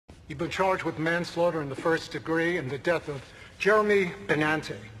You've been charged with manslaughter in the first degree and the death of Jeremy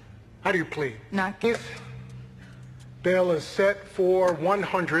Benante. How do you plead? Not guilty. Bail is set for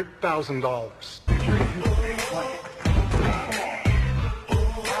 $100,000.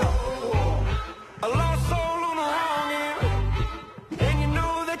 A lost soul on a longing, and you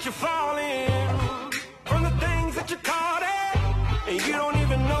know that you're falling from the things that you're caught at, and you don't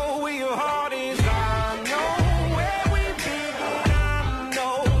even know where your heart is. I know where we've been, I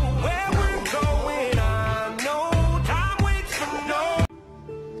know where we're going, I know time waits for no.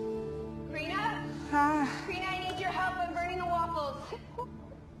 Carina? Carina, I need your help. I'm burning the waffles.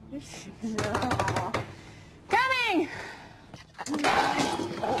 No. Coming!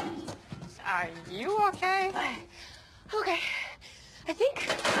 Are you okay? Okay. I think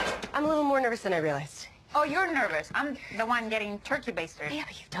I'm a little more nervous than I realized. Oh, you're nervous. I'm the one getting turkey basted. Yeah,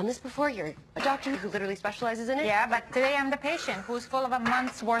 but you've done this before. You're a doctor who literally specializes in it. Yeah, but today I'm the patient who's full of a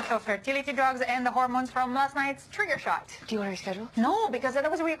month's worth of fertility drugs and the hormones from last night's trigger shot. Do you want to reschedule? No, because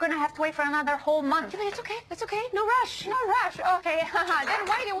otherwise we're going to have to wait for another whole month. Yeah, but it's okay. It's okay. No rush. No rush. Okay. Then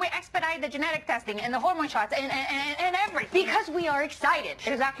why do we expedite the genetic testing and the hormone shots and everything? Because we are excited.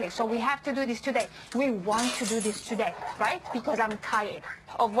 Exactly. So we have to do this today. We want to do this today, right? Because I'm tired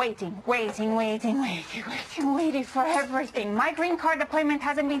of waiting for everything. My green card appointment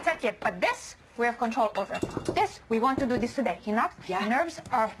hasn't been set yet, but this we have control over. This, we want to do this today. Enough? Yeah. Nerves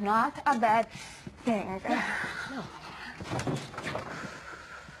are not a bad thing. No.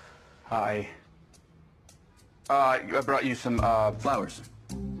 Hi. I brought you some flowers,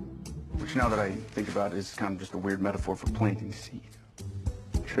 which now that I think about it is kind of just a weird metaphor for planting seed.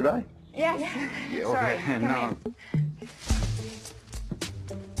 Should I? Yes. Yeah, Sorry. okay. Come No. in.